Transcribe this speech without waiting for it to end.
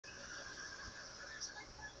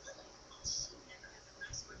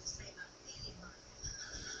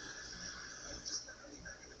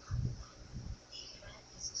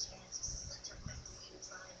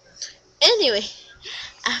anyway,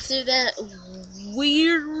 after that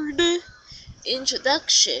weird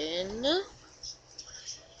introduction,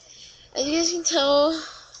 as you guys can tell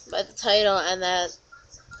by the title and that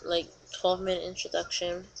like 12-minute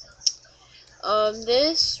introduction,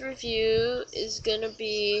 this review is gonna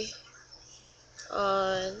be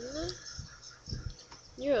on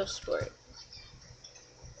Neuro Sport.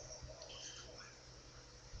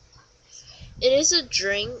 It is a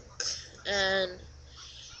drink, and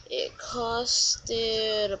it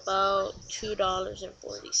costed about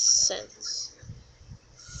 $2.40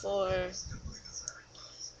 for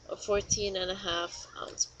a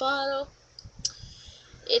 14.5-ounce bottle.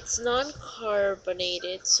 It's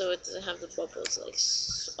non-carbonated, so it doesn't have the bubbles like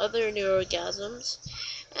other neurogasms,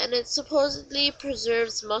 and it supposedly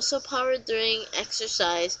preserves muscle power during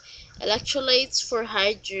exercise, electrolytes for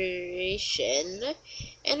hydration,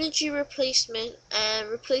 energy replacement, and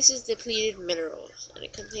replaces depleted minerals. And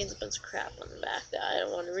it contains a bunch of crap on the back that I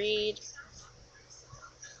don't want to read.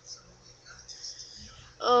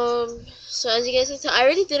 So as you guys can tell, I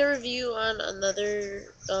already did a review on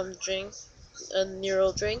another drink, a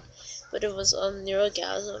Neuro drink, but it was on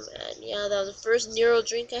Neurogasm, and yeah, that was the first Neuro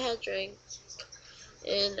drink I had drank.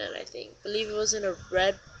 And I believe it was in a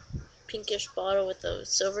red pinkish bottle with a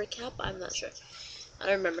silver cap. I'm not sure. I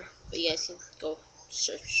don't remember, but you guys can go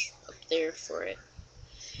search up there for it.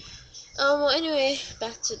 Well, anyway,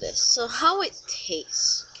 back to this. So how it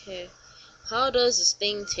tastes, okay? How does this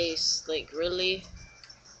thing taste? Like, really?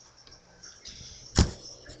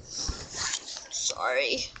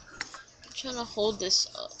 Sorry. I'm trying to hold this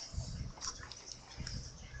up.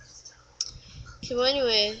 Okay, well,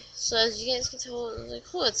 anyway, so as you guys can tell, I was like,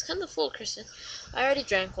 oh, it's kind of full, Kristen. I already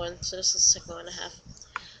drank one, so this is the second one I have.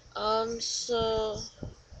 So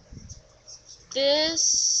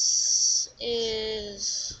this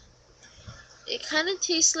is, it kind of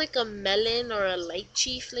tastes like a melon or a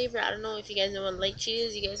lychee flavor. I don't know if you guys know what lychee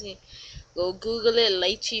is. You guys can go Google it,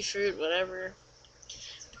 lychee fruit, whatever.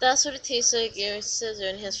 But that's what it tastes like. It says it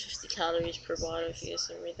only has 50 calories per bottle, if you guys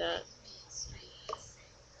can read that.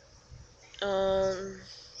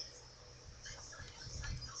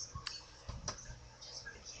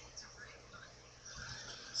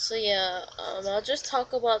 So yeah, I'll just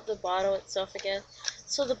talk about the bottle itself again.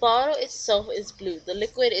 So the bottle itself is blue. The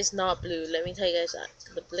liquid is not blue. Let me tell you guys that.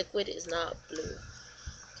 The liquid is not blue.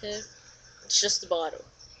 Okay? It's just the bottle.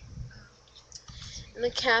 And the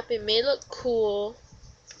cap, it may look cool,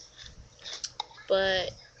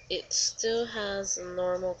 but it still has a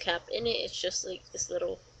normal cap in it. It's just like this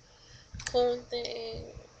little cone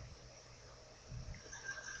thing.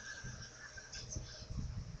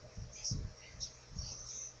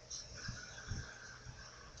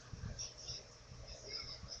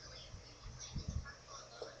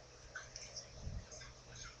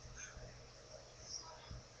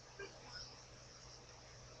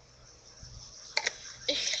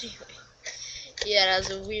 Anyway, yeah, that's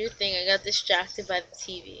a weird thing. I got distracted by the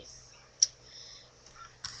TV.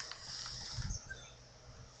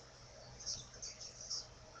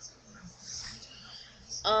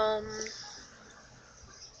 Um,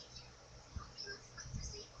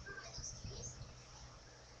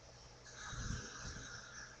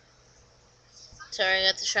 Sorry, I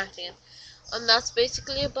got distracted again. That's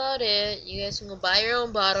basically about it. You guys can go buy your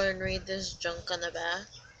own bottle and read this junk on the back.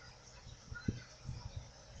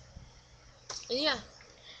 And yeah,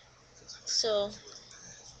 so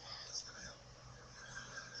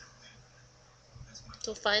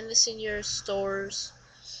find this in your stores.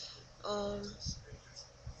 Um,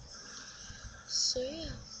 so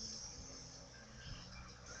yeah.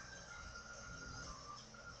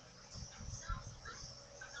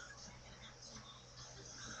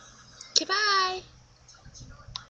 Okay, bye.